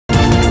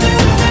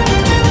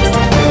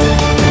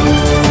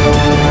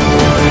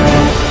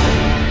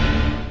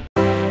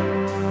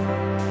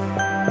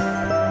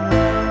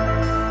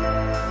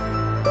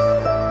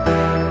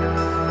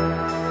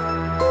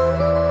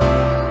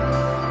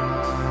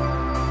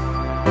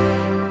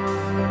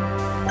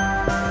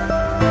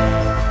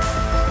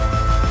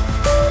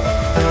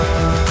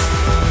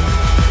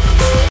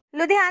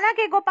लुधियाना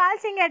के गोपाल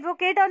सिंह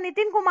एडवोकेट और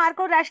नितिन कुमार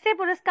को राष्ट्रीय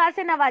पुरस्कार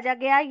से नवाजा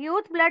गया।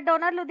 यूथ ब्लड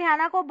डोनर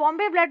लुधियाना को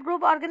बॉम्बे ब्लड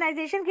ग्रुप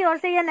ऑर्गेनाइजेशन की ओर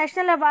से यह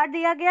नेशनल अवार्ड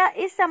दिया गया।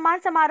 इस सम्मान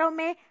समारोह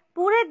में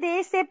पूरे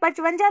देश से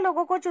 55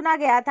 लोगों को चुना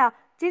गया था,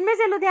 जिनमें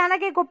से लुधियाना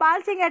के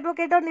गोपाल सिंह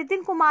एडवोकेट और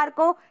नितिन कुमार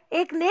को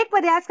एक नेक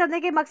प्रयास करने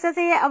के मकसद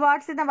से यह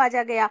अवार्ड से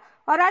नवाजा गया।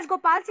 और आज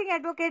गोपाल सिंह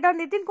एडवोकेट और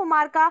नितिन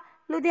कुमार का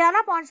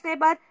लुधियाना पहुंचने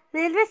पर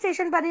रेलवे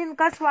स्टेशन पर ही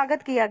उनका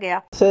स्वागत किया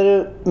गया। सर,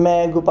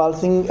 मैं Gopal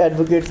Singh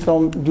advocate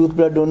from youth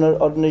blood donor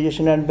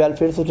organisation and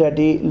welfare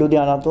society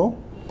Ludhiana तो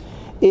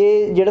ये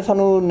ਜਿਹੜਾ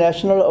ਸਾਨੂੰ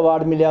ਨੈਸ਼ਨਲ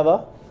ਅਵਾਰਡ ਮਿਲਿਆ ਵਾ,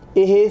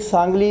 ਇਹ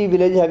सांगली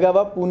ਵਿਲੇਜ ਹੈਗਾ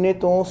ਵਾ पुणे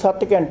तो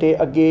 7 ਘੰਟੇ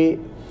ਅੱਗੇ।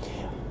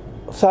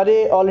 ਸਾਰੇ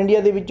ਆਲ ਇੰਡੀਆ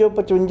ਦੇ ਵਿੱਚੋਂ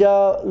 55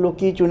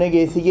 ਲੋਕੀ ਚੁਣੇ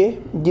ਗਏ ਸੀਗੇ,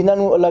 ਜਿਨ੍ਹਾਂ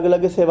ਨੂੰ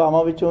ਅਲੱਗ-ਅਲੱਗ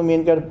ਸੇਵਾਵਾਂ ਵਿੱਚੋਂ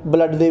ਮੇਨ ਕਰ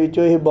ਬਲੱਡ ਦੇ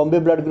ਵਿੱਚੋਂ ਇਹ ਬੰਬੇ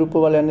ਬਲੱਡ ਗਰੁੱਪ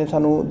ਵਾਲਿਆਂ ਨੇ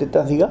ਸਾਨੂੰ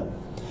ਦਿੱਤਾ ਸੀਗਾ।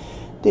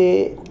 ਤੇ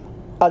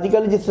ਅੱਜ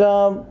ਕੱਲ੍ਹ ਜਿਸ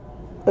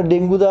ਤਰ੍ਹਾਂ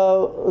ਡੇਂਗੂ ਦਾ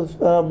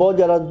ਬਹੁਤ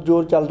ਜ਼ਿਆਦਾ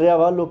ਜ਼ੋਰ ਚੱਲ ਰਿਹਾ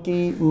ਵਾ,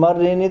 ਲੋਕੀ ਮਰ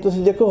ਰਹੇ ਨੇ।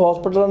 ਤੁਸੀਂ ਦੇਖੋ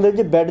ਹਸਪਤਾਲਾਂ ਦੇ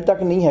ਵਿੱਚ ਬੈੱਡ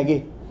ਤੱਕ ਨਹੀਂ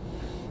ਹੈਗੇ,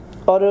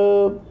 ਔਰ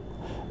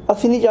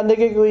ਅਸੀਂ ਨਹੀਂ ਚਾਹੁੰਦੇ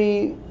ਕਿ ਕੋਈ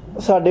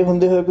ਸਾਡੇ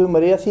ਹੁੰਦੇ ਹੋਏ ਕੋਈ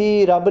ਮਰੇ।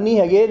 ਅਸੀਂ ਰੱਬ ਨਹੀਂ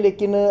ਹੈਗੇ,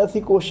 ਲੇਕਿਨ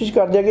ਅਸੀਂ ਕੋਸ਼ਿਸ਼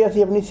ਕਰਦੇ ਹਾਂ ਕਿ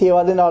ਅਸੀਂ ਆਪਣੀ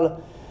ਸੇਵਾ ਦੇ ਨਾਲ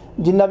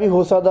ਜਿੰਨਾ ਵੀ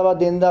ਹੋ ਸਕਦਾ ਵਾ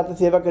ਦਿਨ ਰਾਤ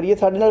ਸੇਵਾ ਕਰੀਏ।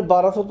 ਸਾਡੇ ਨਾਲ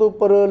 1200 ਤੋਂ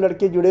ਉੱਪਰ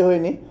ਲੜਕੇ ਜੁੜੇ ਹੋਏ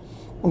ਨੇ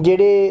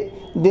ਜਿਹੜੇ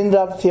ਦਿਨ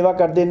ਰਾਤ ਸੇਵਾ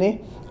ਕਰਦੇ ਨੇ।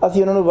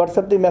 ਅਸੀਂ ਉਹਨਾਂ ਨੂੰ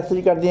WhatsApp 'ਤੇ ਮੈਸੇਜ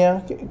ਕਰਦੇ ਹਾਂ,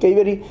 ਕਈ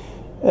ਵਾਰੀ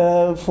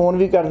फ़ोन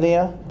ਵੀ ਕਰਦੇ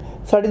ਹਾਂ।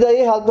 ਸਾਡੀ ਤਾਂ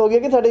ਇਹ ਹਾਲਤ ਹੋ ਗਈ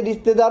ਕਿ ਸਾਡੇ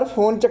ਰਿਸ਼ਤੇਦਾਰ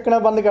फ़ोन ਚੱਕਣਾ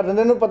ਬੰਦ ਕਰ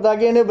ਦਿੰਦੇ, ਉਹਨੂੰ ਪਤਾ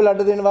ਕਿ ਇਹਨੇ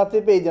ਬਲੱਡ ਦੇਣ ਵਾਸਤੇ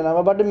ਭੇਜ ਜਾਣਾ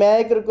ਵਾ। ਬਟ ਮੈਂ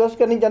ਇੱਕ ਰਿਕੁਐਸਟ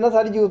ਕਰਨੀ ਚਾਹੁੰਦਾ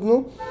ਸਾਰੀ ਯੂਥ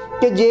ਨੂੰ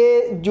ਕਿ ਜੇ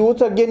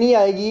ਯੂਥ ਅੱਗੇ ਨਹੀਂ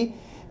ਆਏਗੀ,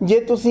 ਜੇ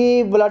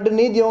ਤੁਸੀਂ ਬਲੱਡ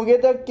ਨਹੀਂ ਦਿਓਗੇ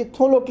ਤਾਂ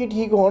ਕਿੱਥੋਂ ਲੋਕੀ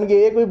ਠੀਕ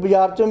ਹੋਣਗੇ। ਇਹ ਕੋਈ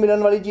ਬਾਜ਼ਾਰ 'ਚੋਂ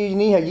ਮਿਲਣ ਵਾਲੀ ਚੀਜ਼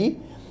ਨਹੀਂ ਹੈਗੀ,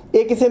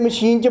 ਇਹ ਕਿਸੇ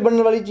ਮਸ਼ੀਨ 'ਚ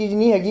ਬਣਨ ਵਾਲੀ ਚੀਜ਼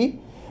ਨਹੀਂ ਹੈਗੀ।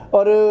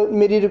 और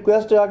मेरी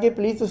रिक्वेस्ट आ कि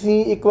प्लीज़ तुसी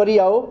एक बारी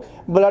आओ,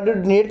 ब्लड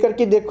डोनेट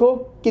करके देखो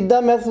किद्दां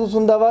महसूस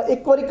हुंदा वा।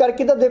 एक बारी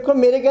करके तो देखो,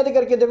 मेरे कहते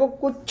करके देखो,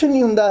 कुछ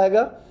नहीं हुंदा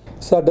हैगा।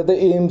 साडा तो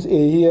एम्स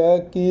यही है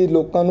कि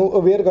लोगों को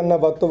अवेयर करना,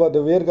 वध तो वध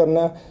अवेयर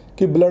करना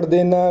कि ब्लड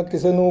देना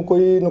किसी को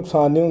कोई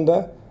नुकसान नहीं हुंदा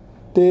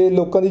ते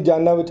लोगों की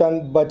जानां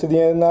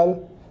बचदियां नाल।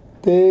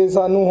 ते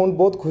सानू हुण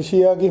बहुत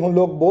खुशी है कि हुण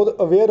लोग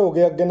बहुत अवेयर हो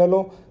गए। अगे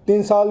नालों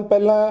 3 साल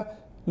पहला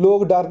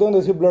लोग डरदे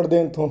हुंदे सी ब्लड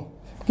देण तो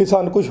कि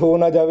सानू कुछ हो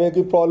ना जाए,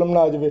 कि प्रॉब्लम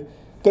ना आ जाए।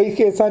 कई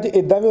केसां 'च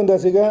इदां भी हुंदा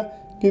सीगा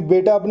कि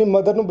बेटा अपनी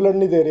मदर नूं ब्लड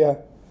नहीं दे रहा,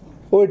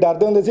 वो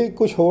डरदे हुंदे सी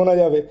कुछ हो ना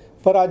जाए।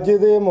 पर अज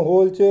दे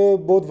माहौल 'च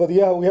बहुत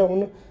वधिया हो गया।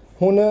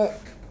 हुण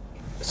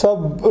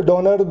सब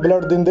डोनर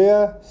ब्लड दिंदे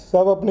आ,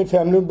 सब अपनी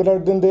फैमिली नूं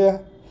ब्लड दिंदे आ।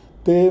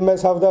 ते मैं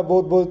सब दा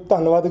बहुत बहुत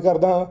धन्नवाद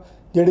करदा हाँ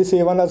जिहड़ी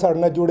सेवा नाल साडे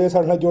नाल जुड़े,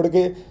 साडे नाल जुड़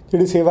के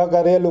जिहड़ी सेवा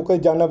कर रहे हैं, लोकां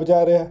दी जानां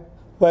बचा रहे हैं।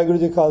 वाहिगुरू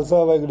जी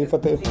खालसा, वाहिगुरू जी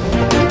फतेह।